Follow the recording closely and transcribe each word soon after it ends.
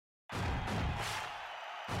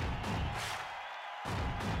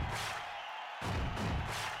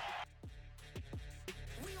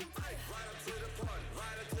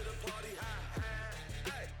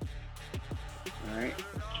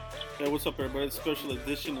Hey, what's up, everybody? It's a special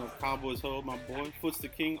edition of Cowboys Ho, my boy.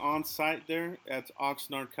 FootsDaKing on site there at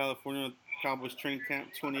Oxnard, California, Cowboys Training Camp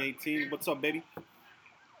 2018. What's up, baby?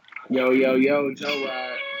 Yo, yo, yo,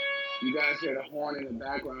 Joe. You guys hear the horn in the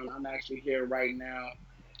background. I'm actually here right now.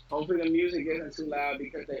 Hopefully, the music isn't too loud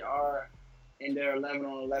because they are in their 11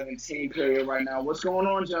 on 11 team period right now. What's going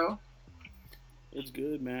on, Joe? It's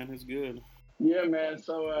good, man. It's good. Yeah, man.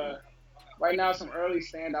 So, right now, some early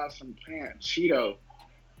standouts from camp. Cheeto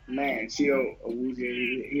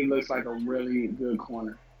Awuzie, he looks like a really good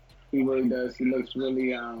corner. He really does. He looks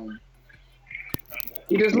really,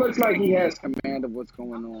 he just looks like he has command of what's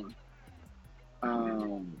going on.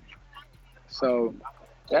 Um, So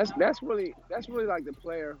that's really like the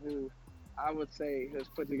player who I would say has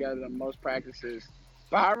put together the most practices.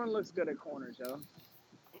 Byron looks good at corner, Joe.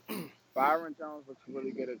 Byron Jones looks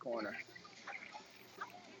really good at corner.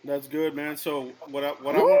 That's good, man. So what I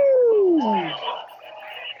want, Woo!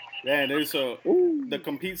 man, there's the Woo!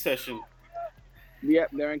 compete session.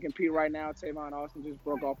 Yep, they're in compete right now. Tavon Austin just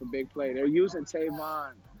broke off a big play. They're using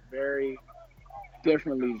Tavon very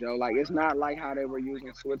differently, Joe. Like it's not like how they were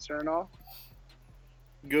using Switzer and all.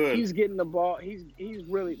 Good. He's getting the ball.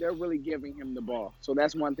 They're really giving him the ball. So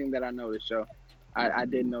that's one thing that I noticed, Joe. I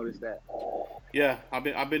did notice that. Yeah,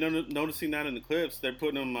 I've been noticing that in the clips. They're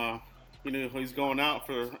putting him, he's going out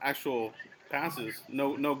for actual passes.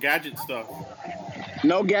 No gadget stuff.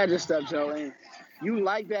 No gadget stuff, Joe. And you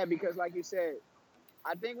like that because, like you said,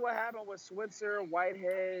 I think what happened with Switzer,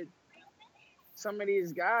 Whitehead, some of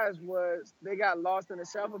these guys was they got lost in the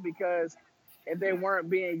shuffle because if they weren't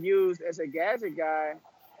being used as a gadget guy,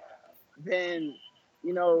 then,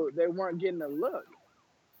 they weren't getting a look.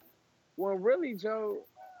 Well, really, Joe,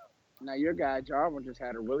 now your guy, Jarvin, just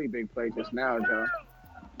had a really big play just now, Joe.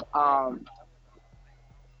 Um,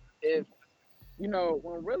 if,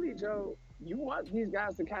 when really, Joe, you want these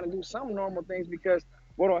guys to kind of do some normal things because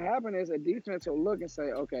what will happen is a defense will look and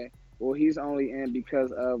say, okay, well, he's only in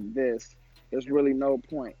because of this. There's really no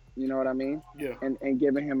point. You know what I mean? Yeah. And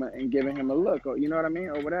giving him a look, or you know what I mean,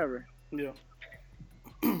 or whatever. Yeah.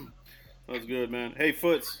 That's good, man. Hey,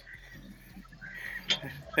 Foots.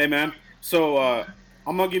 Hey, man. So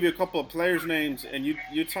I'm gonna give you a couple of players' names, and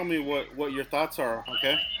you tell me what your thoughts are.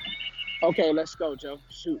 Okay. Okay, let's go, Joe.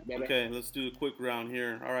 Shoot, baby. Okay. Let's do a quick round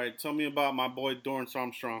here. All right. Tell me about my boy Dorrance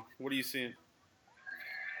Armstrong. What are you seeing?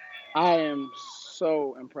 I am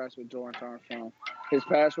so impressed with Dorrance Armstrong. His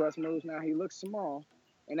pass rush moves now, he looks small,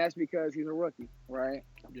 and that's because he's a rookie, right?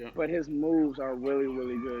 Yeah. But his moves are really,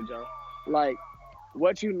 really good, Joe. Like,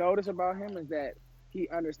 what you notice about him is that he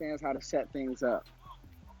understands how to set things up.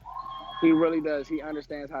 He really does. He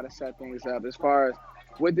understands how to set things up. As far as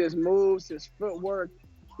with his moves, his footwork,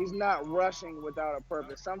 he's not rushing without a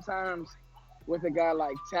purpose. Sometimes with a guy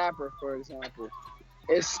like Tapper, for example,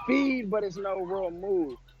 it's speed, but it's no real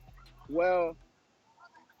move. Well,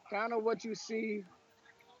 kind of what you see,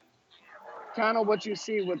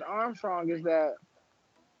 with Armstrong is that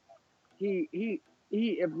he,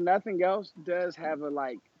 if nothing else, does have a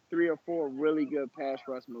like 3 or 4 really good pass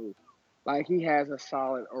rush moves. Like he has a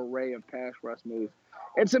solid array of pass rush moves,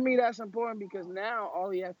 and to me that's important because now all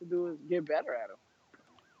he has to do is get better at them.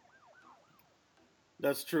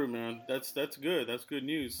 That's true, man. That's good. That's good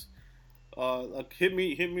news. Hit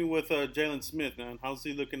me with Jalen Smith, man. How's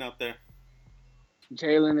he looking out there?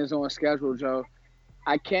 Jalen is on schedule, Joe.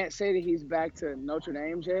 I can't say that he's back to Notre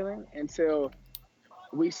Dame Jalen until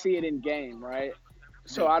we see it in game, right?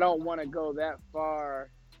 So Yeah. I don't want to go that far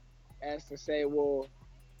as to say, well,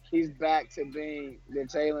 he's back to being the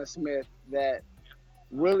Jalen Smith that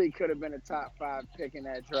really could have been a top 5 pick in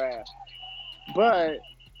that draft. But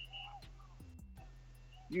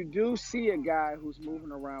you do see a guy who's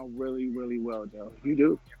moving around really, really well, Joe. You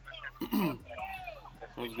do. That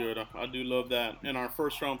was good. I do love that. And our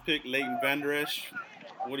first round pick, Leighton Vander Esch.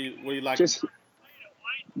 What do you like? Just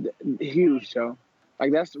huge, Joe.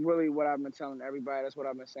 Like, that's really what I've been telling everybody. That's what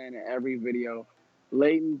I've been saying in every video.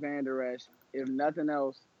 Leighton Vander Esch, if nothing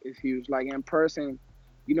else, is huge. Like, in person,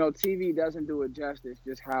 TV doesn't do it justice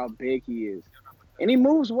just how big he is. And he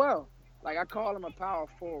moves well. Like, I call him a power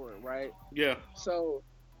forward, right? Yeah. So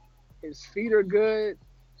his feet are good.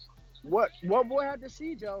 What we'll have to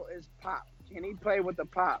see, Joe, is pop. Can he play with the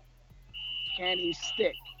pop? Can he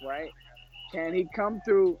stick, right? Can he come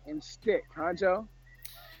through and stick, huh, Joe?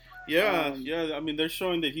 Yeah. I mean, they're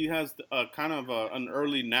showing that he has kind of an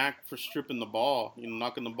early knack for stripping the ball,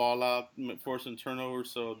 knocking the ball out, forcing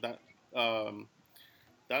turnovers. So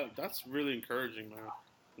that's really encouraging, man.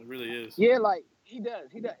 It really is. Yeah, like he does.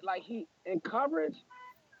 He does. Like he in coverage,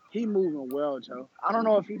 he moving well, Joe. I don't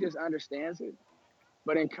know if he just understands it,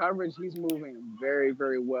 but in coverage, he's moving very,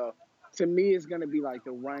 very well. To me, it's going to be like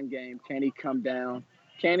the run game. Can he come down?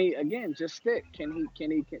 Can he, again, just stick? Can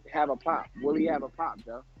he have a pop? Will he have a pop,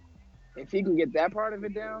 Joe? If he can get that part of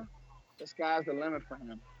it down, the sky's the limit for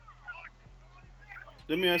him.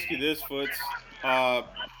 Let me ask you this, Foots.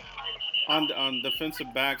 On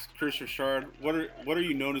defensive backs, Chris Richard, what are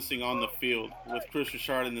you noticing on the field with Chris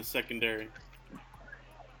Richard in the secondary?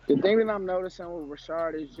 The thing that I'm noticing with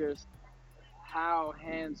Richard is just how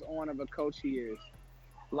hands-on of a coach he is.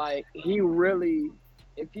 Like, he really,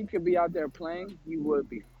 if he could be out there playing, he would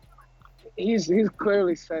be. He's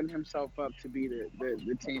clearly setting himself up to be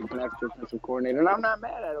the team's next defensive coordinator. And I'm not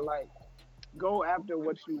mad at it. Like, go after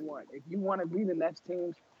what you want. If you want to be the next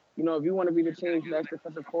team's, if you want to be the team's next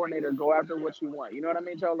defensive coordinator, go after what you want. You know what I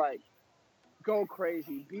mean, Joe? Like, go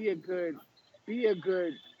crazy. Be a good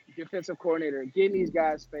defensive coordinator. Get in these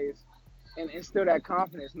guys' face and instill that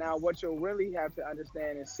confidence. Now, what you'll really have to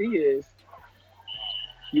understand and see is,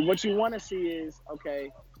 what you want to see is, okay,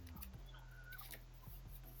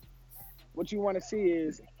 what you want to see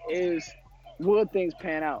is will things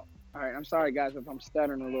pan out? All right, I'm sorry, guys, if I'm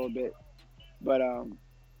stuttering a little bit, but I'm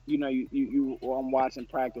watching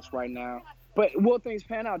practice right now. But will things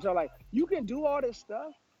pan out, Joe? Like, you can do all this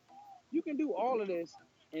stuff, you can do all of this,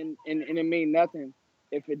 and it mean nothing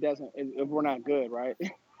if it doesn't, if we're not good, right?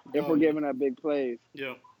 If we're giving up big plays,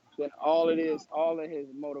 yeah, then all of his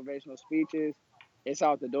motivational speeches, it's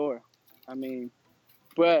out the door. I mean,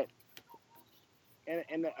 but in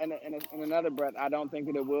another breath, I don't think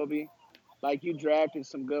that it will be. Like, you drafted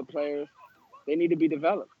some good players. They need to be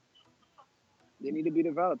developed.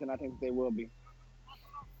 And I think they will be.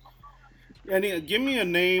 And give me a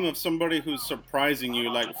name of somebody who's surprising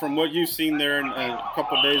you, like from what you've seen there in a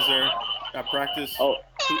couple of days there at practice. Oh,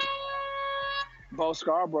 Bo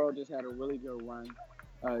Scarborough just had a really good run,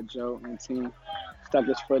 Joe, and team stuck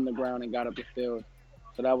his foot in the ground and got up the field.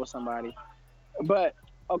 So that was somebody. But,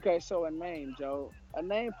 okay, so a name, Joe. A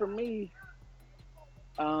name for me,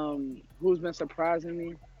 who's been surprising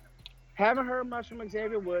me. Haven't heard much from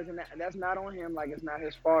Xavier Woods, and that's not on him. Like, it's not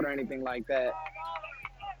his fault or anything like that.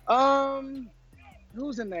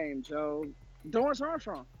 Who's the name, Joe? Dorrance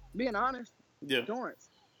Armstrong. Being honest. Yeah. Dorrance.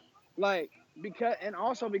 Like, because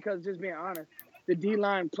just being honest, the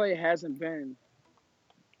D-line play hasn't been,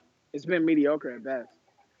 it's been mediocre at best.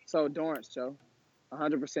 So Dorrance, Joe.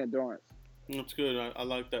 100% Dorrance. That's good. I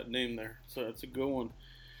like that name there. So that's a good one.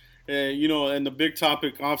 And the big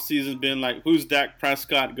topic offseason has been like, who's Dak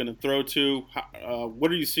Prescott going to throw to? What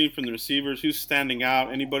are you seeing from the receivers? Who's standing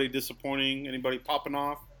out? Anybody disappointing? Anybody popping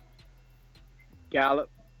off? Gallup.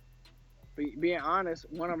 Being honest,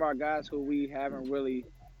 one of our guys who we haven't really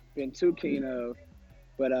been too keen of,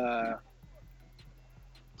 but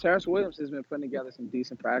Terrence Williams has been putting together some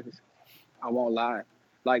decent practices. I won't lie.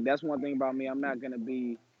 Like, that's one thing about me. I'm not going to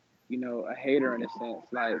be, a hater in a sense.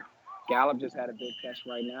 Like, Gallup just had a big catch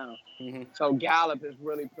right now. Mm-hmm. So Gallup is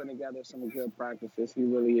really putting together some good practices. He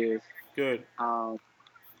really is. Good.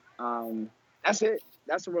 That's it.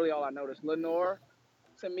 That's really all I noticed. Lenore,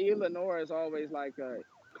 to me, Lenore is always like a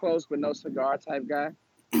close but no cigar type guy.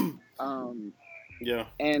 Yeah.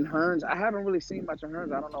 And Hearns, I haven't really seen much of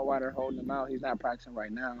Hearns. I don't know why they're holding him out. He's not practicing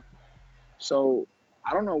right now. So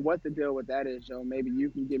I don't know what the deal with that is, Joe. Maybe you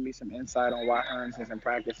can give me some insight on why Hearns isn't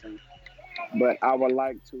practicing. But I would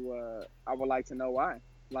like to know why.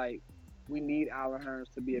 Like, we need Allen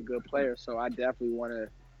Hearns to be a good player, so I definitely want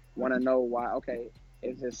to know why. Okay,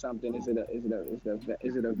 is this something? Is it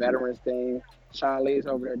a veterans thing? Sean Lee's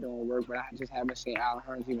over there doing work, but I just haven't seen Allen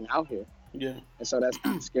Hearns even out here. Yeah. And so that's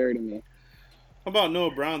kind of scary to me. How about Noah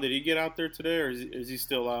Brown? Did he get out there today, or is he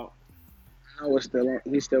still out? No,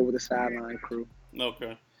 he's still with the sideline crew.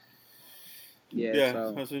 Okay. Yeah.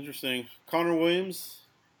 So. That's interesting. Connor Williams.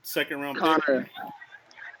 Second-round pick.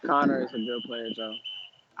 Connor is a good player, Joe.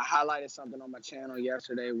 I highlighted something on my channel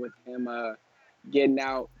yesterday with him getting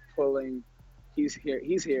out, pulling. He's here.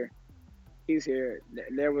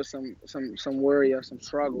 There was some worry of some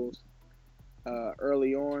struggles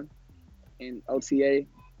early on in OTA.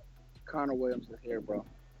 Connor Williams is here, bro.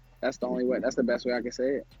 That's the only way. That's the best way I can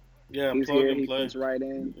say it. Yeah, he's plug here. and He play. fits right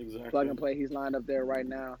in. Exactly. Plug and play. He's lined up there right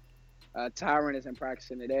now. Tyron isn't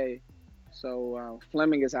practicing today. So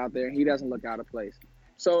Fleming is out there. He doesn't look out of place.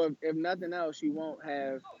 So if nothing else, you won't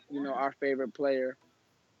have, our favorite player,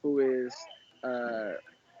 who is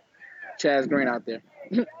Chaz Green, out there.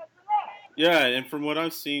 Yeah, and from what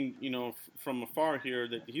I've seen, from afar here,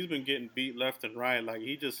 that he's been getting beat left and right. Like,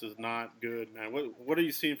 he just is not good, man. What are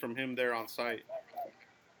you seeing from him there on site?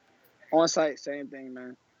 On site, same thing,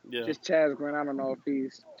 man. Yeah. Just Chaz Green. I don't know if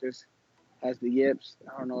he's just has the yips.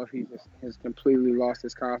 I don't know if he just has completely lost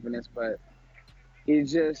his confidence, but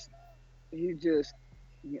he's just He's just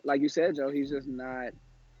like you said, Joe. He's just not.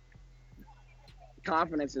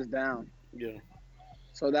 Confidence is down, Yeah.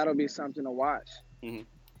 so that'll be something to watch. Hmm.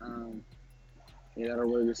 Um, yeah, that'll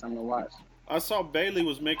really be something to watch. I saw Bailey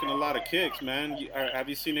was making a lot of kicks, man. Have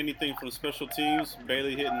you seen anything from special teams?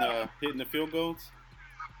 Bailey hitting the field goals.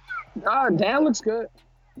 Dan looks good.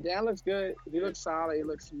 Dan looks good. He looks solid. He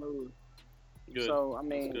looks smooth. Good. So I That's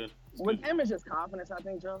mean, good. That's with good. him, it's just confidence. I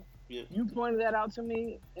think, Joe. Yeah. You pointed that out to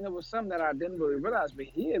me, and it was something that I didn't really realize. But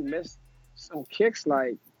he had missed some kicks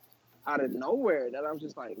like out of nowhere that I was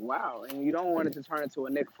just like, wow. And you don't want it to turn into a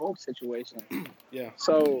Nick Folk situation. Yeah.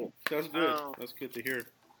 So That's good. That's good to hear.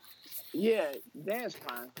 yeah, Dan's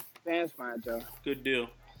fine. Dan's fine, Joe. Good deal.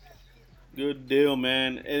 Good deal,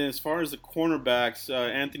 man. And as far as the cornerbacks,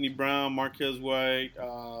 Anthony Brown, Marquez White,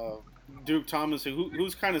 Duke Thomas,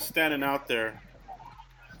 who's kind of standing out there?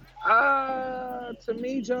 To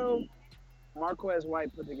me, Joe, Marquez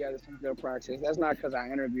White put together some good practice. That's not because I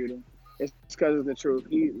interviewed him. It's because of the truth.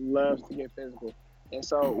 He loves to get physical, and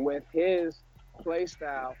so with his play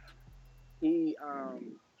style, he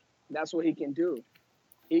that's what he can do.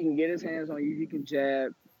 He can get his hands on you. He can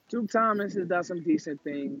jab. Duke Thomas has done some decent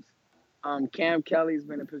things. Cam Kelly's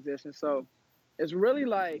been in position, so it's really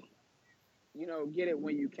like, get it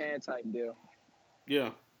when you can type deal.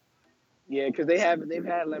 Yeah. Yeah, because they've had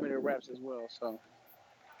limited reps as well, so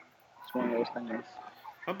it's one of those things.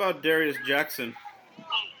 How about Darius Jackson?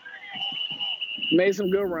 Made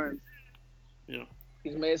some good runs. Yeah.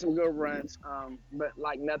 He's made some good runs, but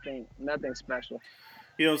like nothing special.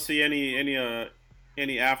 You don't see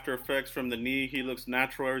any after effects from the knee. He looks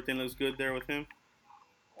natural. Everything looks good there with him.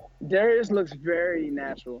 Darius looks very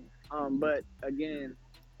natural, but again,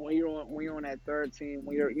 when you're on that third team,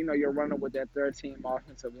 when you're running with that third team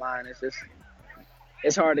offensive line,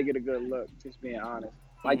 it's hard to get a good look. Just being honest,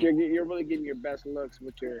 like you're really getting your best looks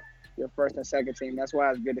with your first and second team. That's why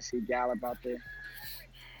it's good to see Gallup out there.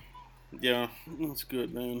 Yeah, that's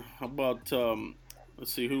good, man. How about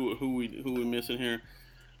let's see who we missing here?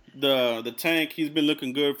 The Tank. He's been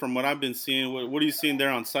looking good from what I've been seeing. What are you seeing there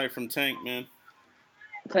on site from Tank, man?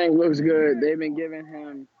 Tank looks good. They've been giving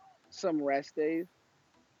him some rest days,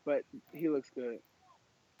 but he looks good.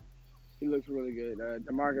 He looks really good.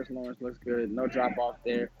 DeMarcus Lawrence looks good. No drop off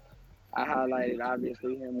there. I highlighted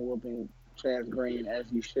obviously him whooping Chaz Green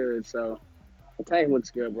as you should. So Tank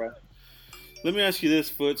looks good, bro. Let me ask you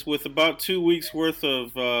this, Foots. With about 2 weeks worth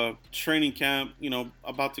of training camp,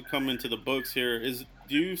 about to come into the books here,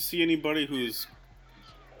 do you see anybody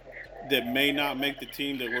that may not make the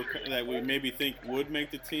team that we maybe think would make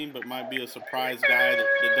the team, but might be a surprise guy that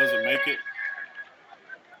doesn't make it?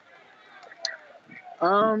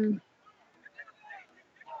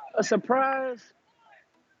 A surprise.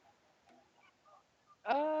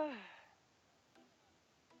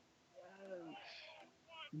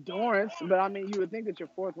 Dorrance, but I mean, you would think that your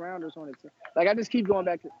fourth rounders on it. Like I just keep going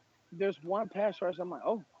back to. There's one pass rush. I'm like,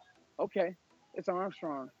 oh, okay, it's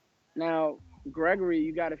Armstrong. Now Gregory,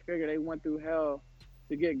 you got to figure they went through hell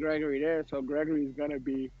to get Gregory there, so Gregory's gonna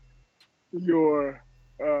be your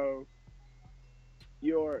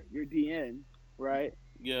DN, right?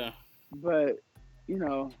 Yeah. But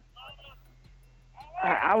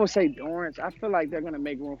I would say Dorrance. I feel like they're gonna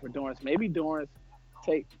make room for Dorrance. Maybe Dorrance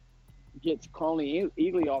gets Conley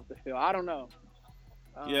Eagley off the field. I don't know.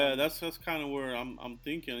 Yeah, that's kind of where I'm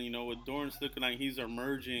thinking. With Dorrance looking like he's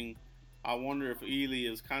emerging, I wonder if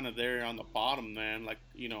Ely is kind of there on the bottom, man. Like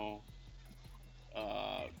it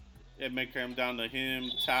may come down to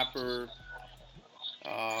him, Tapper,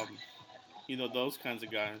 those kinds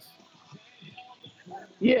of guys.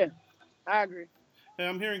 Yeah, I agree. Hey,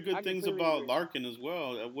 I'm hearing good things about Larkin as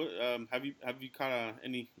well. Have you kind of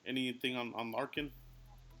anything on Larkin?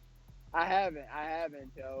 I haven't,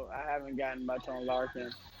 Joe. I haven't gotten much on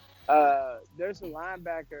Larkin. There's a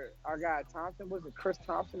linebacker, our guy Thompson. Was it Chris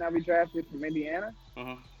Thompson that we drafted from Indiana?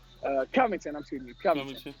 Covington.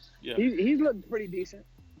 Covington. Yeah. He's looked pretty decent.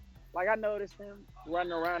 Like I noticed him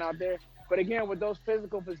running around out there. But again, with those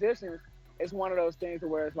physical positions, it's one of those things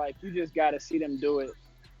where it's like you just got to see them do it,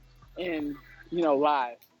 and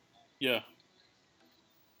live. Yeah.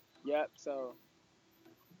 Yep. So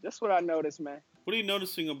that's what I noticed, man. What are you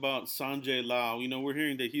noticing about Sanjay Lau? We're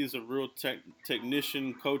hearing that he's a real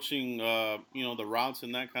technician, coaching, the routes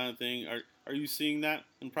and that kind of thing. Are you seeing that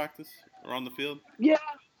in practice or on the field? Yeah,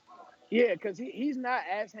 because he's not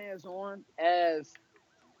as hands-on as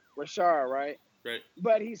Rashard, right? Right.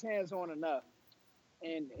 But he's hands-on enough,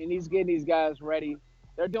 and he's getting these guys ready.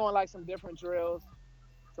 They're doing like some different drills,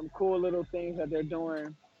 some cool little things that they're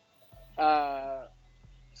doing.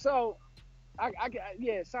 So.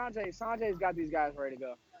 Sanjay's got these guys ready to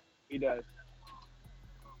go. He does.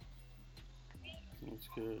 That's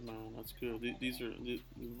good, man. That's good. These are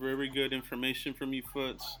very good information from you,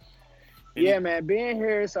 Foots. Yeah, Any? man. Being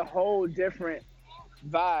here is a whole different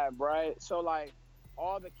vibe, right? So like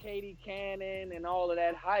all the Katie Cannon and all of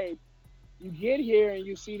that hype, you get here and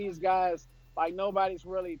you see these guys like nobody's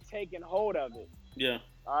really taking hold of it. Yeah.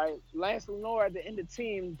 All right, Lance Lenore at the end of the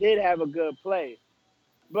team did have a good play,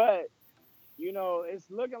 but it's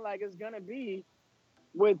looking like it's gonna be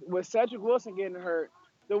with Cedric Wilson getting hurt.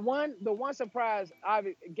 The one surprise,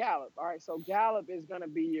 Gallup. All right, so Gallup is gonna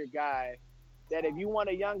be your guy. That if you want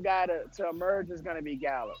a young guy to emerge, is gonna be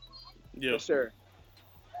Gallup Yeah. for sure.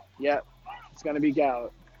 Yep, it's gonna be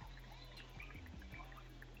Gallup.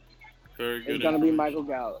 Very good It's gonna be information. Michael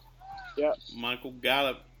Gallup. Yep. Michael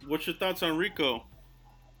Gallup. What's your thoughts on Rico?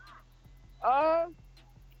 Uh,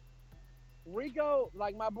 Rico,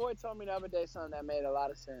 like my boy told me the other day, something that made a lot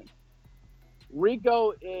of sense.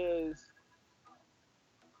 Rico is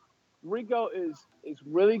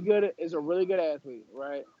really good. Is a really good athlete,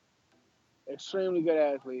 right? Extremely good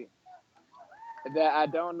athlete. That I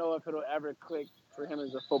don't know if it'll ever click for him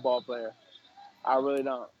as a football player. I really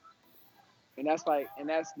don't. And that's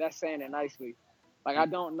saying it nicely. Like I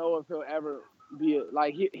don't know if he'll ever be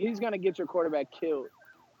he's gonna get your quarterback killed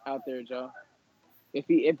out there, Joe. If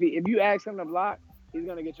you ask him to block, he's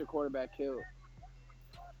gonna get your quarterback killed.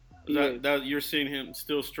 He is. That you're seeing him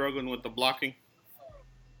still struggling with the blocking.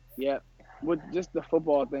 Yep. With just the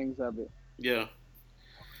football things of it. Yeah.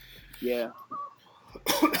 Yeah.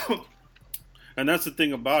 And that's the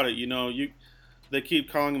thing about it, they keep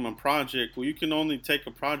calling him a project. Well, you can only take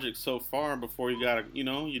a project so far before you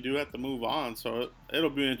do have to move on. So it'll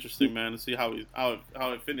be interesting, man, to see how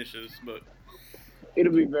it finishes. But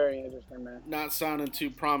It'll be very interesting, man. not sounding too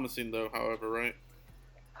promising, though. However, right?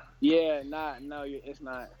 Yeah, no, it's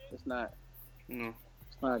not. It's not. No.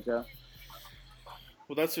 It's not, Joe.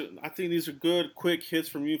 Well, I think these are good, quick hits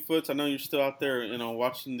from you, Foots. I know you're still out there,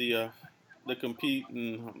 watching the compete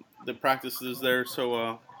and the practices there.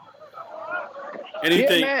 So,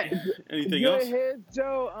 anything, yeah, man. anything Good else? hits,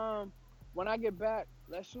 Joe. When I get back,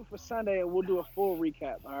 let's shoot for Sunday and we'll do a full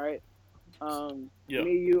recap. All right. Yeah.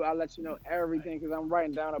 Me, you, I'll let you know everything because I'm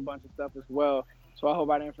writing down a bunch of stuff as well. So I hope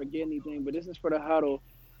I didn't forget anything. But this is for the huddle.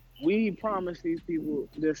 We promised these people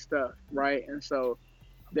this stuff, right? And so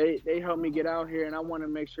they helped me get out here, and I want to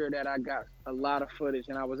make sure that I got a lot of footage,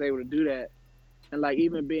 and I was able to do that. And like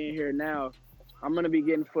even being here now, I'm gonna be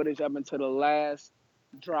getting footage up until the last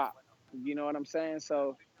drop. You know what I'm saying?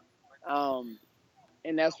 So,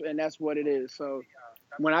 and that's what it is. So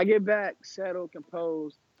when I get back, settled,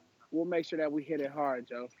 composed, we'll make sure that we hit it hard,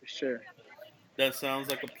 Joe, for sure. That sounds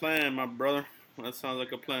like a plan, my brother. That sounds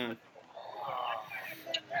like a plan.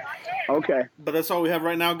 Okay. But that's all we have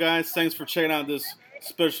right now, guys. Thanks for checking out this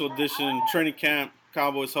special edition training camp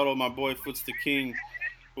Cowboys huddle. My boy FootsDaKing.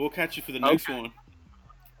 We'll catch you for the next one.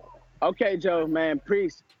 Okay, Joe, man.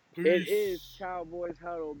 Peace. Peace. It is Cowboys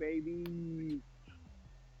huddle, baby.